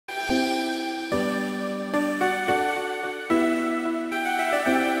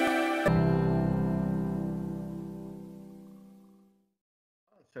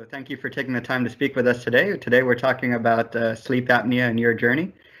Thank you for taking the time to speak with us today. Today we're talking about sleep apnea and your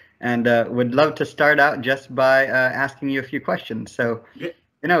journey, and would love to start out just by asking you a few questions. So,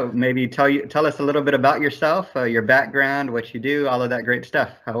 Yeah. maybe tell us a little bit about yourself, your background, what you do, all of that great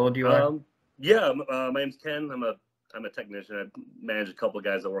stuff. How old you are? Yeah. My name's Ken. I'm a technician. I manage a couple of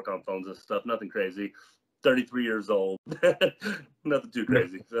guys that work on phones and stuff. Nothing crazy. 33 years old. Nothing too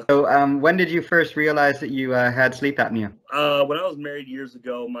crazy. So, when did you first realize that you had sleep apnea? When I was married years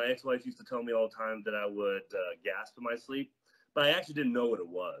ago, my ex-wife used to tell me all the time that I would gasp in my sleep, but I actually didn't know what it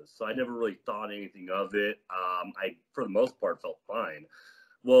was, so I never really thought anything of it. I, for the most part, felt fine.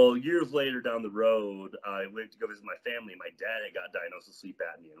 Well, years later down the road, I went to go visit my family. My dad had got diagnosed with sleep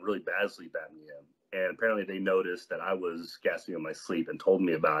apnea, and really bad sleep apnea. And apparently they noticed that I was gasping in my sleep and told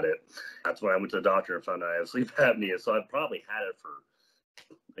me about it. That's when I went to the doctor and found out I have sleep apnea. So I probably had it for,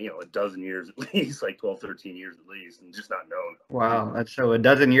 a dozen years at least, like 12, 13 years at least, and just not known. Wow, that's so a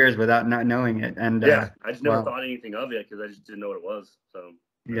dozen years without not knowing it. And yeah, I just never wow. thought anything of it because I just didn't know what it was. So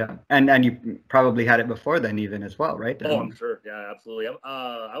Yeah, and you probably had it before then, even as well, right? oh, I'm sure. Yeah, absolutely.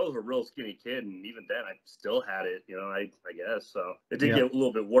 I was a real skinny kid, and even then, I still had it. I guess so. It did Yeah. get a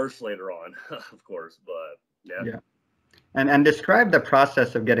little bit worse later on, of course, but yeah. Yeah. And describe the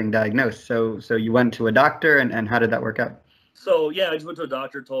process of getting diagnosed. So you went to a doctor, and how did that work out? So yeah, I just went to a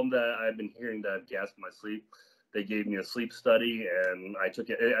doctor, told him that I've been hearing that I've gasped in my sleep. They gave me a sleep study, and I took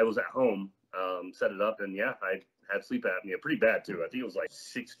it. I was at home, set it up, and yeah, I had sleep apnea, pretty bad too. I think it was like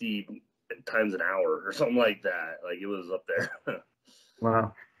 60 times an hour or something like that. Like it was up there.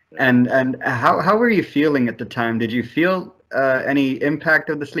 Well, and how were you feeling at the time? Did you feel any impact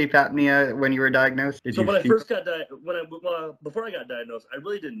of the sleep apnea when you were diagnosed? Did So you when I feel? first got before I got diagnosed, I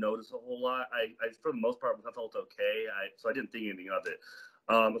really didn't notice a whole lot. I for the most part, I felt okay. So I didn't think anything of it.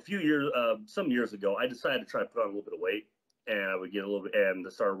 Some years ago, I decided to try to put on a little bit of weight, and I would get a little bit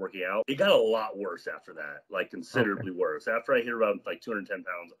and started working out. It got a lot worse after that, like considerably worse. After I hit around like 210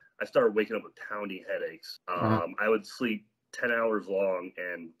 pounds, I started waking up with pounding headaches. I would sleep 10 hours long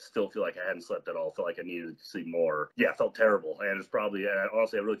and still feel like I hadn't slept at all. Felt like I needed to sleep more. Yeah, I felt terrible. And it's probably,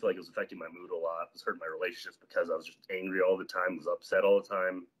 honestly, I really feel like it was affecting my mood a lot. It was hurting my relationships because I was just angry all the time, was upset all the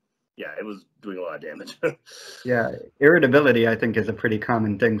time. Yeah, it was doing a lot of damage. Yeah, irritability, I think, is a pretty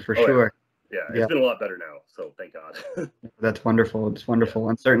common thing for sure. Yeah, it's been a lot better now, so thank God. That's wonderful. It's wonderful.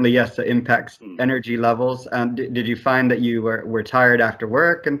 And certainly, yes, it impacts energy levels. Did you find that you were tired after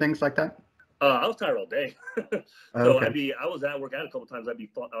work and things like that? I was tired all day. So Okay. I was at work. I had a couple times I'd be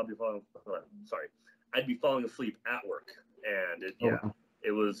falling asleep at work, and Wow.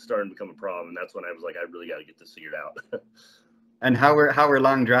 it was starting to become a problem. And that's when I was like, I really got to get this figured out. And how were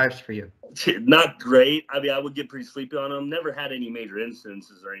long drives for you? Not great. I mean, I would get pretty sleepy on them. Never had any major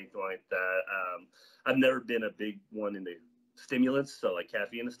incidences or anything like that. I've never been a big one into stimulants, so like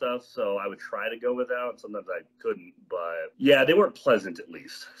caffeine and stuff. So I would try to go without. Sometimes I couldn't, but yeah, they weren't pleasant at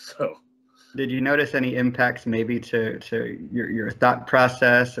least. So. Did you notice any impacts maybe to your thought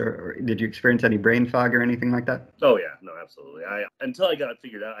process, or did you experience any brain fog or anything like that? Oh yeah, no, absolutely. Until I got it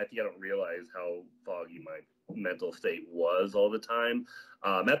figured out, I think I don't realize how foggy my mental state was all the time.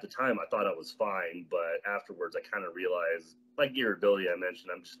 At the time, I thought I was fine, but afterwards, I kind of realized, like irritability I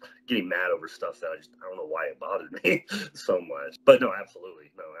mentioned, I'm just getting mad over stuff that I don't know why it bothered me so much. But no,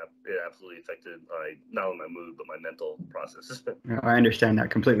 absolutely, no, it absolutely affected not only my mood but my mental processes. I understand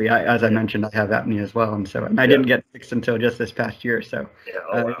that completely. As I mentioned, I have apnea as well, and I didn't get fixed until just this past year. So yeah,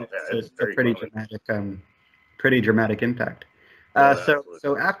 oh wow, it's it's a very pretty common. dramatic impact. Oh,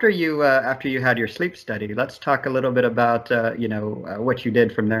 So after you had your sleep study, let's talk a little bit about what you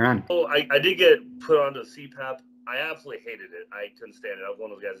did from there on. Oh, I did get put onto CPAP. I absolutely hated it. I couldn't stand it. I was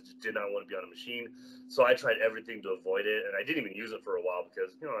one of those guys that just did not want to be on a machine. So I tried everything to avoid it, and I didn't even use it for a while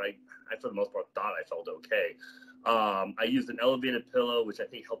because I for the most part thought I felt okay. I used an elevated pillow, which I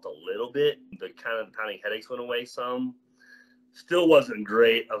think helped a little bit. The pounding headaches went away some. Still wasn't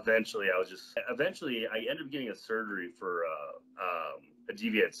great. Eventually, I ended up getting a surgery for a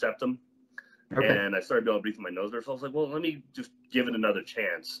deviated septum. Okay. And I started being able to breathe through my nose there. So I was like, well, let me just give it another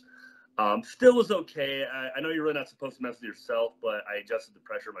chance. Still was okay. I know you're really not supposed to mess with yourself, but I adjusted the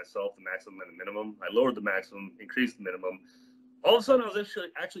pressure myself, the maximum and the minimum. I lowered the maximum, increased the minimum. All of a sudden, I was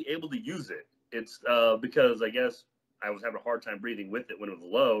actually able to use it. It's because I guess I was having a hard time breathing with it when it was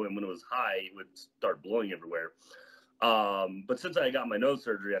low, and when it was high, it would start blowing everywhere. But since I got my nose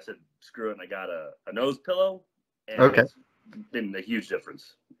surgery, I said, screw it, and I got a nose pillow, and it's been a huge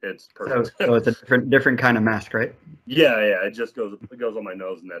difference. It's perfect. So it's a different kind of mask, right? Yeah, it goes on my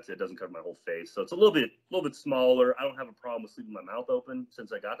nose and that's it. It doesn't cover my whole face. So it's a little bit smaller. I don't have a problem with sleeping with my mouth open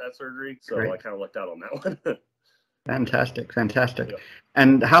since I got that surgery. So I kind of lucked out on that one. Fantastic, fantastic. Yeah.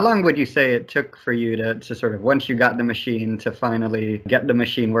 And how long would you say it took for you to sort of, once you got the machine, to finally get the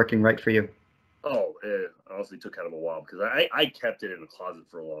machine working right for you? Oh, it honestly took kind of a while because I kept it in the closet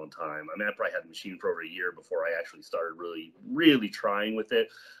for a long time. I mean, I probably had the machine for over a year before I actually started really trying with it.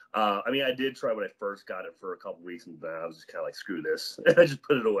 I mean, I did try when I first got it for a couple weeks, and then I was just kind of like, screw this. I just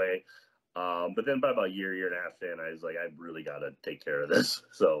put it away. But then by about a year and a half in, I was like, I really got to take care of this.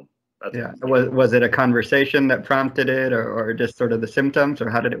 So that's Yeah. Was it a conversation that prompted it, or just sort of the symptoms, or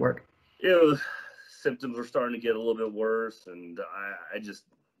how did it work? it was, symptoms were starting to get a little bit worse, and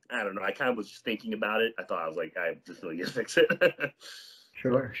I don't know. I kind of was just thinking about it. I thought I was like, I just really need to fix it. So,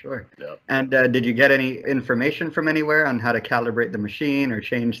 Sure, sure. yeah. And did you get any information from anywhere on how to calibrate the machine or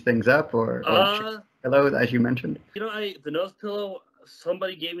change things up, or change the pillow, as you mentioned? You know, the nose pillow,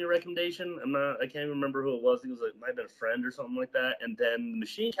 somebody gave me a recommendation. I can't even remember who it was. It was like, might have been a friend or something like that. And then the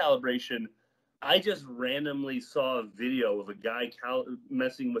machine calibration, I just randomly saw a video of a guy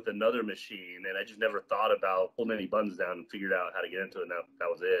messing with another machine, and I just never thought about pulling any buttons down and figured out how to get into it. And that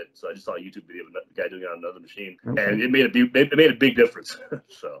was it. So I just saw a YouTube video of a guy doing it on another machine, and it made a big difference.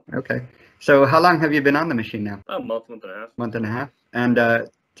 So okay. So how long have you been on the machine now? a month and a half. Month and a half. And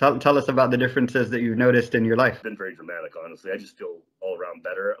tell us about the differences that you've noticed in your life. It's been very dramatic, honestly. I just feel all around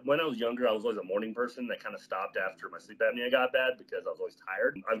better. When I was younger, I was always a morning person. That kind of stopped after my sleep apnea got bad because I was always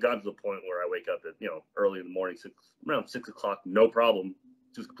tired. I've gotten to the point where I wake up at, early in the morning, around 6 o'clock, no problem,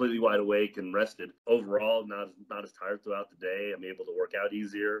 just completely wide awake and rested. Overall, not as tired throughout the day. I'm able to work out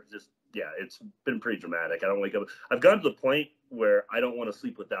easier. Just, yeah, it's been pretty dramatic. I don't wake up. I've gotten to the point where I don't want to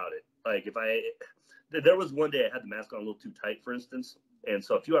sleep without it. Like there was one day I had the mask on a little too tight, for instance. And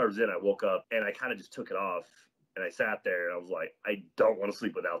so a few hours in, I woke up and I kind of just took it off, and I sat there and I was like, I don't want to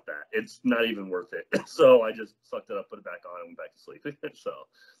sleep without that. It's not even worth it. So I just sucked it up, put it back on, and went back to sleep. So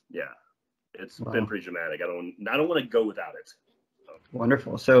yeah, it's been pretty dramatic. I don't want to go without it. So.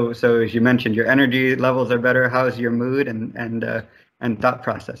 Wonderful. So as you mentioned, your energy levels are better. How's your mood and thought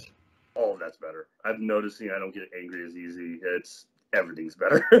process? Oh, that's better. I'm noticing I don't get angry as easy. Everything's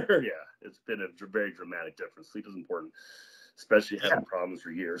better. Yeah, it's been a very dramatic difference. Sleep is important, especially having problems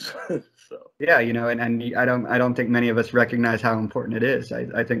for years. So yeah, and I don't think many of us recognize how important it is.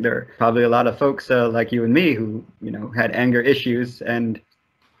 I think there are probably a lot of folks like you and me who had anger issues, and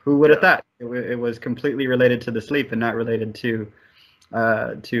who would have thought it was completely related to the sleep and not related to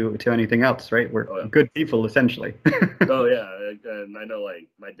anything else, right? We're good people, essentially. Oh yeah, and I know, like,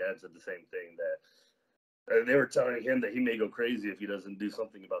 my dad said the same thing, that they were telling him that he may go crazy if he doesn't do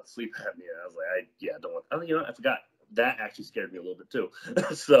something about sleep apnea. I was like, don't want. I forgot. That actually scared me a little bit too.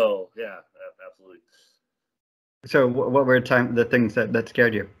 So yeah, absolutely. So what were the things that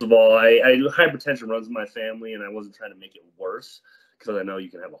scared you? First of all, hypertension runs in my family, and I wasn't trying to make it worse because I know you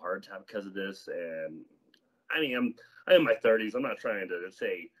can have a heart attack because of this. And I mean, I'm in my 30s. I'm not trying to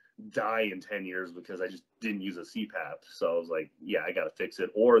say die in 10 years because I just didn't use a CPAP. So I was like, yeah, I got to fix it.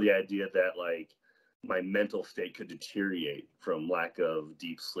 Or the idea that, like, my mental state could deteriorate from lack of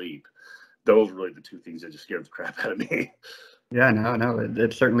deep sleep. Those were really the two things that just scared the crap out of me. Yeah, no,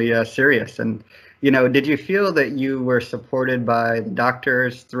 it's certainly serious. And did you feel that you were supported by the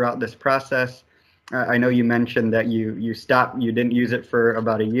doctors throughout this process? I know you mentioned that you stopped, you didn't use it for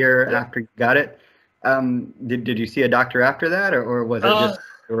about a year after you got it. Did you see a doctor after that, or was it just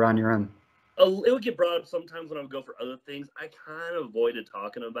you were on your own? It would get brought up sometimes when I would go for other things. I kind of avoided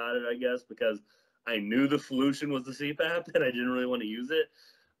talking about it, I guess, because I knew the solution was the CPAP and I didn't really want to use it.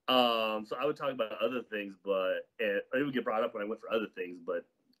 So I would talk about other things, but it would get brought up when I went for other things, but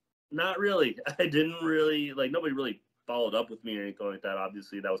not really. I didn't really, like, nobody really followed up with me or anything like that.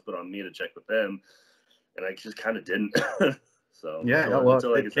 Obviously, that was put on me to check with them, and I just kind of didn't. So yeah,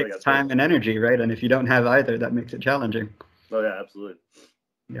 it takes time and energy, right? And if you don't have either, that makes it challenging. Oh yeah, absolutely.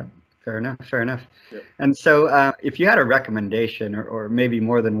 Yeah. Fair enough. Yep. And so if you had a recommendation, or maybe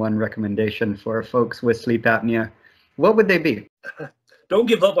more than one recommendation for folks with sleep apnea, what would they be? Don't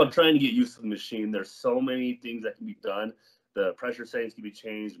give up on trying to get used to the machine. There's so many things that can be done. The pressure settings can be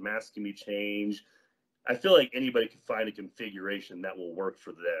changed, masks can be changed. I feel like anybody can find a configuration that will work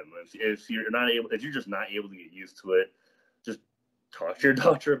for them. If you're just not able to get used to it, just talk to your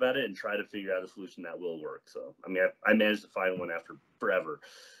doctor about it and try to figure out a solution that will work. So, I mean, I managed to find one after forever.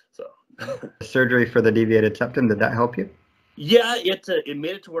 So surgery for the deviated septum, did that help you? Yeah, it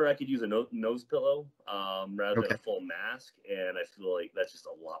made it to where I could use a nose pillow rather than a full mask, and I feel like that's just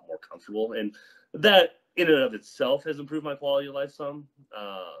a lot more comfortable. And that in and of itself has improved my quality of life some.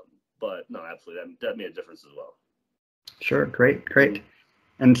 But no, absolutely, that made a difference as well. Sure, great.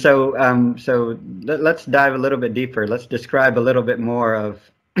 And so let's dive a little bit deeper. Let's describe a little bit more of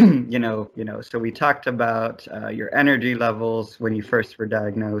So we talked about your energy levels when you first were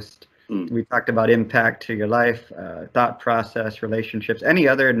diagnosed. We talked about impact to your life, thought process, relationships, any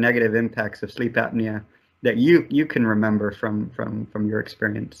other negative impacts of sleep apnea that you can remember from your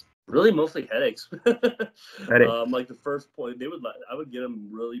experience. Really, mostly headaches. Headache. Like the first point, I would get them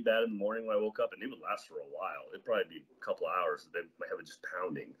really bad in the morning when I woke up, and they would last for a while. It'd probably be a couple of hours. My head was just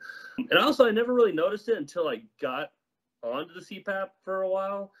pounding. And also, I never really noticed it until I got onto the CPAP for a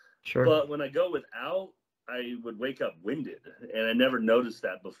while. Sure. But when I go without, I would wake up winded, and I never noticed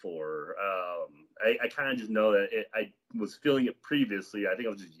that before. I kind of just know that I was feeling it previously. I think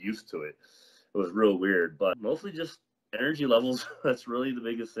I was just used to it. It was real weird, but mostly just energy levels. That's really the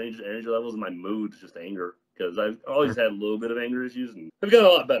biggest thing. Just energy levels, and my mood, just anger, because I've always had a little bit of anger issues, and they've gotten a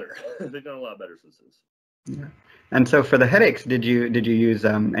lot better. They've gotten a lot better since this. Yeah. And so for the headaches, did you use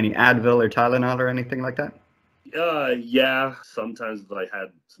any Advil or Tylenol or anything like that? Yeah. Sometimes if I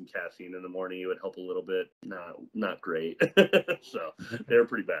had some caffeine in the morning, it would help a little bit. Not great. So they were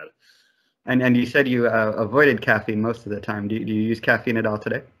pretty bad. And you said you avoided caffeine most of the time. Do you use caffeine at all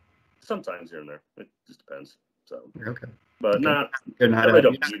today? Sometimes here and there. It just depends. So okay, but okay. You're not, I really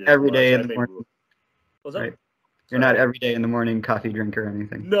don't need it every much. day in the morning. What's that? Right. You're not every day in the morning coffee drinker or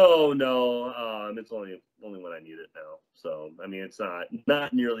anything. No. It's only when I need it now. So I mean, it's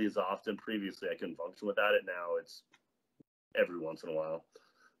not nearly as often. Previously, I couldn't function without it. Now it's every once in a while.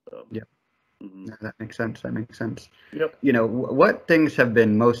 So. Yeah. No, that makes sense. Yep. What things have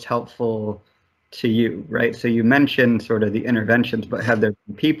been most helpful to you, right? So you mentioned sort of the interventions, but have there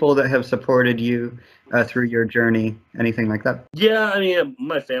been people that have supported you through your journey? Anything like that? Yeah, I mean,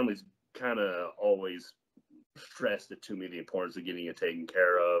 my family's kind of always stressed it to me the importance of getting it taken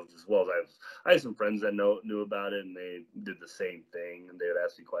care of, as well as I have some friends that knew about it, and they did the same thing, and they would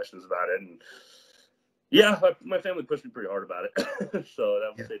ask me questions about it, and yeah, my family pushed me pretty hard about it. So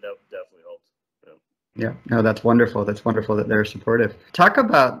that would say that definitely helped. Yeah, no, that's wonderful. That's wonderful that they're supportive. Talk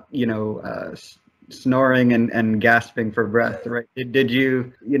about, snoring and gasping for breath, right? Did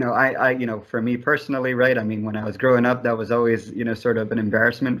you, for me personally, right? I mean, when I was growing up, that was always, sort of an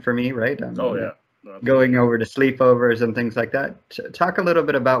embarrassment for me, right? Oh, yeah. Going over to sleepovers and things like that. Talk a little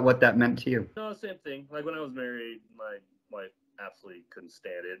bit about what that meant to you. No, same thing. Like when I was married, my wife absolutely couldn't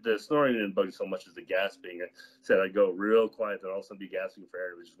stand it. The snoring didn't bug me so much as the gasping. I said I'd go real quiet, then all of a sudden be gasping for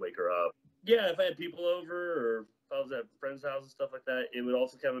air, it would just wake her up. Yeah, if I had people over or if I was at friends' house and stuff like that, it would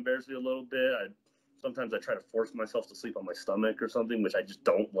also kind of embarrass me a little bit. Sometimes I try to force myself to sleep on my stomach or something, which I just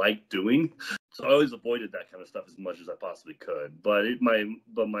don't like doing. So I always avoided that kind of stuff as much as I possibly could. But my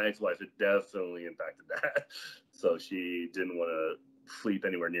ex-wife, it definitely impacted that. So she didn't want to sleep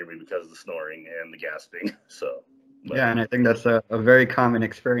anywhere near me because of the snoring and the gasping. So. Yeah, and I think that's a very common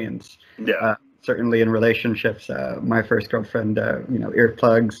experience. Yeah. Certainly in relationships. My first girlfriend,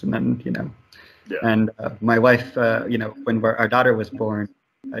 earplugs, and then, Yeah. And my wife, when our daughter was born,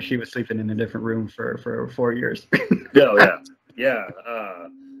 she was sleeping in a different room for 4 years. My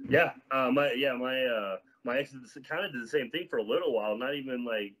ex kind of did the same thing for a little while. Not even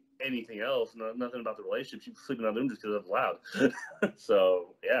like anything else. Nothing about the relationship. She was sleeping in the room just because it was loud.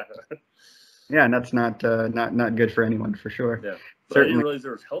 So yeah. Yeah, and that's not good for anyone, for sure. Yeah. But I didn't realize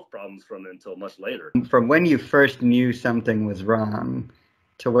there was health problems from it until much later. From when you first knew something was wrong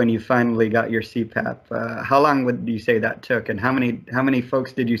to when you finally got your CPAP, how long would you say that took, and how many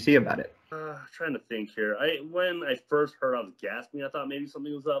folks did you see about it? Trying to think here. When I first heard I was gasping, I thought maybe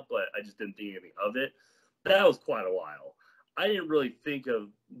something was up, but I just didn't think anything of it. That was quite a while. I didn't really think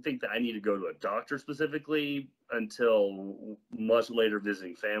that I need to go to a doctor specifically until much later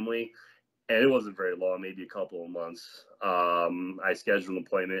visiting family. And it wasn't very long, maybe a couple of months. I scheduled an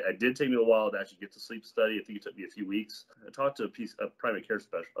appointment. It did take me a while to actually get to sleep study. I think it took me a few weeks. I talked to a primary care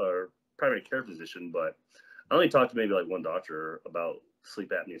physician, but I only talked to maybe like one doctor about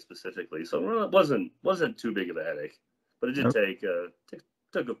sleep apnea specifically. So it wasn't too big of a headache, but it did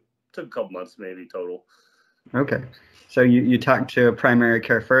took a couple months maybe total. Okay. So you talked to a primary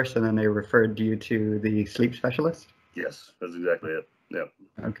care first, and then they referred you to the sleep specialist? Yes, that's exactly it. Yeah.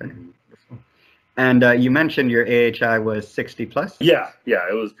 Okay. And you mentioned your AHI was 60 plus? Yeah,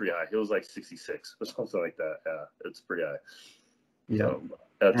 it was pretty high. It was like 66 or something like that. Yeah, it's pretty high. Yeah.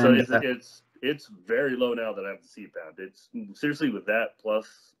 So it's very low now that I have the CPAP. It's seriously with that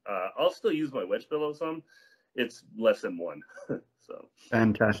plus I'll still use my wedge pillow some. It's less than 1. So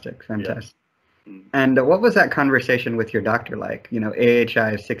fantastic. Yeah. And what was that conversation with your doctor like?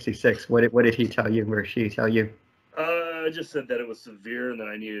 AHI of 66. What did he tell you, or she tell you? I just said that it was severe and that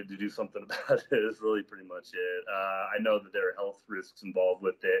I needed to do something about it. Is really pretty much it. I know that there are health risks involved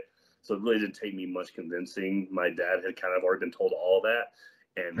with it, so it really didn't take me much convincing. My dad had kind of already been told all that,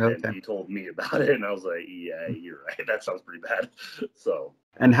 And then Okay. he told me about it, and I was like, yeah, you're right. That sounds pretty bad. So.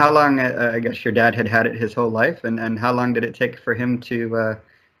 And how long, I guess your dad had it his whole life, and how long did it take for him to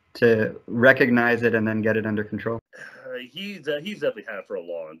recognize it and then get it under control? He's definitely had it for a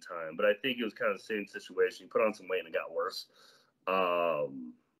long time, but I think it was kind of the same situation. He put on some weight and it got worse.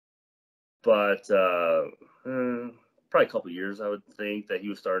 But probably a couple of years, I would think, that he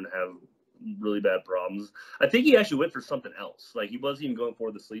was starting to have really bad problems. I think he actually went for something else. Like, he wasn't even going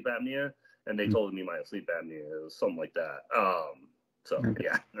for the sleep apnea, and they told him he might have sleep apnea. It was something like that. So Okay.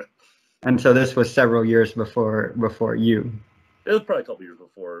 yeah. And so this was several years before you. It was probably a couple years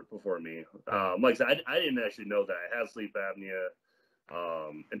before me. Like I said, I didn't actually know that I had sleep apnea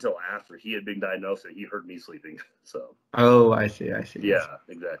until after he had been diagnosed and he heard me sleeping. So. Oh, I see. Yeah,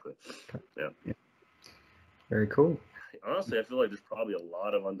 exactly. Yeah. Very cool. Honestly, I feel like there's probably a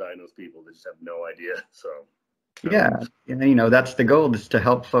lot of undiagnosed people that just have no idea. So. Yeah, and that's the goal, is to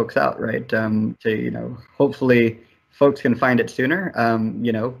help folks out, right? To hopefully folks can find it sooner.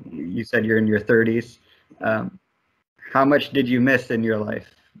 You said you're in your 30s. How much did you miss in your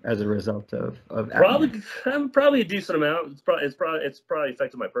life as a result of apnea? Probably a decent amount. It's probably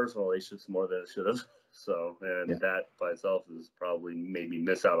affected my personal relationships more than it should have. So, and that by itself has probably made me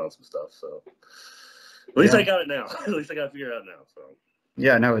miss out on some stuff. So, at least I got it now. At least I got it figured out now. So.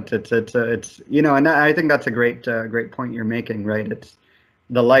 Yeah, no, it's and I think that's a great point you're making, right? It's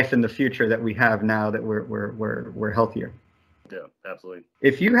the life in the future that we have now that we're healthier. Yeah, absolutely.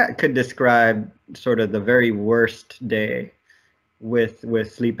 If you could describe sort of the very worst day with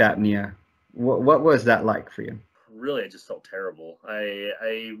sleep apnea, what was that like for you? Really, I just felt terrible.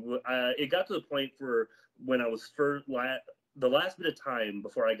 It got to the point where when I was the last bit of time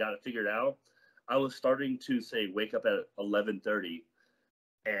before I got it figured out, I was starting to say wake up at 11:30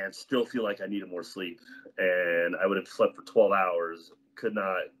 and still feel like I needed more sleep. And I would have slept for 12 hours, could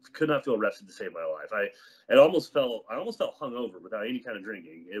not feel rested to save my life. I almost felt hungover without any kind of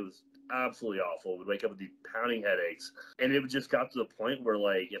drinking. It was absolutely awful. I would wake up with these pounding headaches, and it just got to the point where,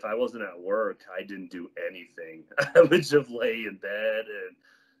 like, if I wasn't at work, I didn't do anything. I would just lay in bed, and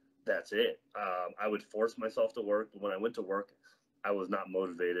that's it. I would force myself to work, but when I went to work, I was not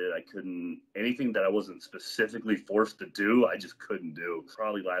motivated. I couldn't, anything that I wasn't specifically forced to do, I just couldn't do.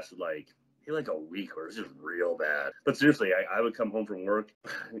 Probably lasted like a week, or it was just real bad. But seriously, I would come home from work,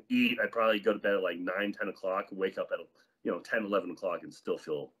 eat. I'd probably go to bed at like 9, 10 o'clock, wake up at 10, 11 o'clock and still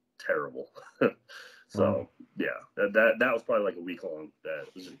feel terrible. So yeah, that was probably like a week long. That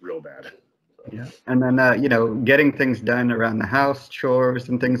was just real bad. So. Yeah, and then getting things done around the house, chores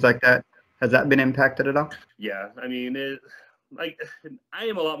and things like that, has that been impacted at all? Yeah, I mean, I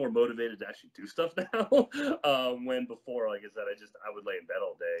am a lot more motivated to actually do stuff now. When before, like I said, I would lay in bed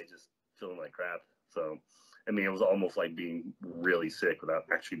all day just feeling like crap. So, I mean, it was almost like being really sick without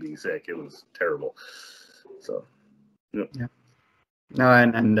actually being sick. It was terrible. So, yeah. No,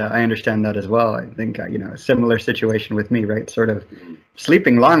 and I understand that as well. I think a similar situation with me, right? Sort of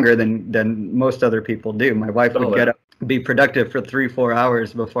sleeping longer than most other people do. My wife would get up, be productive for 3-4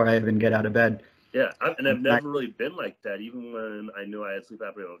 hours before I even get out of bed. Yeah, and I've never really been like that. Even when I knew I had sleep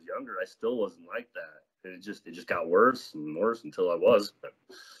apnea when I was younger, I still wasn't like that. And it just got worse and worse until I was.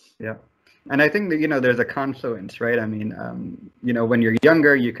 Yeah, and I think that there's a confluence, right? I mean, when you're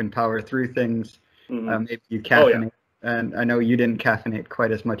younger, you can power through things. Maybe you caffeinate. And I know you didn't caffeinate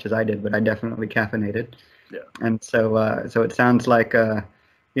quite as much as I did, but I definitely caffeinated. Yeah. And so it sounds like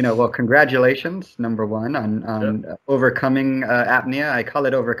well, congratulations, number one, on overcoming apnea. I call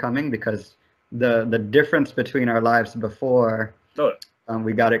it overcoming because the difference between our lives before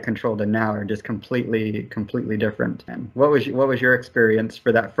we got it controlled and now are just completely different. And what was your experience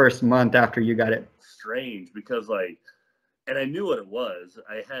for that first month after you got it? Strange, because and I knew what it was.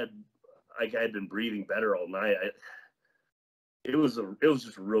 I had been breathing better all night. It was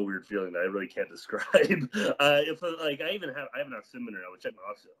just a real weird feeling that I really can't describe. If I have an oximeter, I would check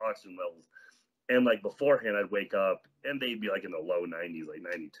my oxygen levels, and like beforehand, I'd wake up and they'd be like in the low 90s, like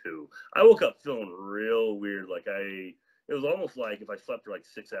 92. I woke up feeling real weird, it was almost like if I slept for like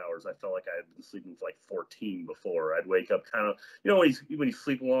 6 hours, I felt like I had been sleeping for like 14 before. I'd wake up kind of, when you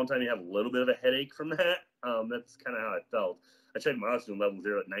sleep a long time, you have a little bit of a headache from that. That's kind of how I felt. I checked my oxygen levels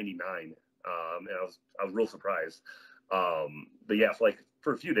there at 99, and I was real surprised. But yeah,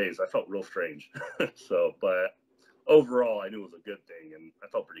 for a few days, I felt real strange. So, but overall, I knew it was a good thing, and I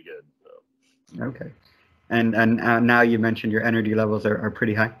felt pretty good. So. Okay, and now you mentioned your energy levels are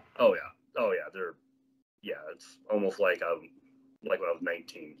pretty high. Oh yeah, it's almost like when I was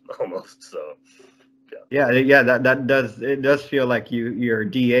 19, almost. So, yeah. That does feel like you're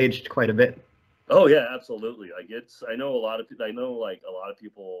de-aged quite a bit. Oh yeah, absolutely. Like I know a lot of people. I know like a lot of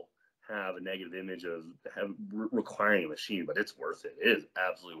people have a negative image of requiring a machine, but it's worth it. It is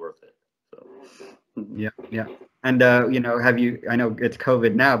absolutely worth it. So. Yeah, yeah. And you know, I know it's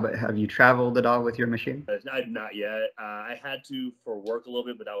COVID now, but have you traveled at all with your machine? Not yet. I had to for work a little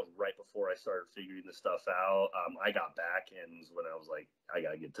bit, but that was right before I started figuring this stuff out. I got back, and when I was like, I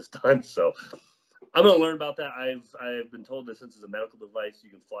gotta get this done. So I'm gonna learn about that. I've been told that since it's a medical device, you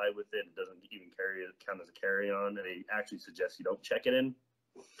can fly with it. It doesn't even count as a carry-on, and they actually suggest you don't check it in.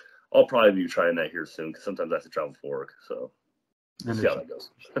 I'll probably be trying that here soon because sometimes I have to travel for work. So we'll see how that goes.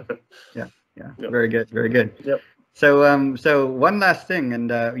 Yeah, yeah. Yep. Very good, very good. Yep. So, so one last thing,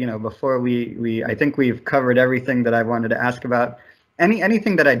 and you know, before I think we've covered everything that I wanted to ask about.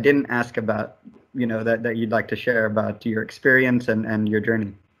 Anything that I didn't ask about, you know, that you'd like to share about your experience and your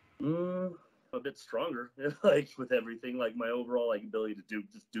journey? A bit stronger, like with everything, like my overall like ability to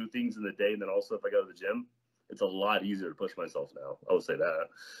do things in the day, and then also if I go to the gym, it's a lot easier to push myself now. I would say that.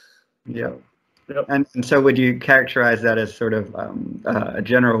 Yeah. So, yep. And so would you characterize that as sort of a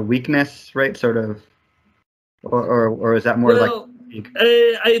general weakness, right? Sort of, or is that more like?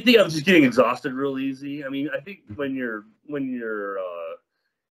 I think I'm just getting exhausted real easy. I mean, I think when you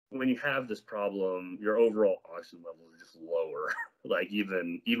have this problem, your overall oxygen levels are just lower. Like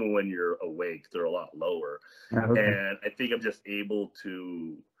even when you're awake, they're a lot lower. Okay. And I think I'm just able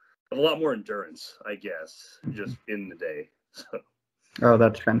to have a lot more endurance, I guess, just in the day. So. Oh,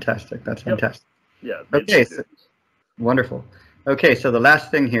 that's fantastic. That's fantastic. Yep. Yeah. Okay. So, wonderful. Okay. So the last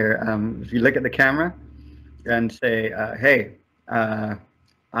thing here, if you look at the camera and say, "Hey,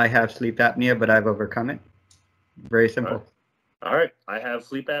 I have sleep apnea, but I've overcome it." Very simple. All right. I have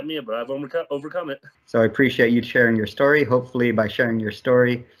sleep apnea, but I've overcome it. So I appreciate you sharing your story. Hopefully, by sharing your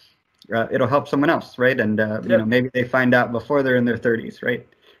story, it'll help someone else, right? And you know, maybe they find out before they're in their 30s, right?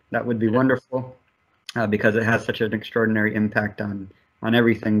 That would be wonderful, because it has such an extraordinary impact on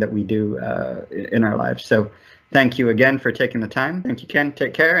everything that we do in our lives. So thank you again for taking the time. Thank you, Ken.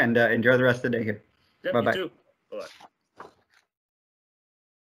 Take care and enjoy the rest of the day here. Yep, Bye-bye. You too. Bye-bye.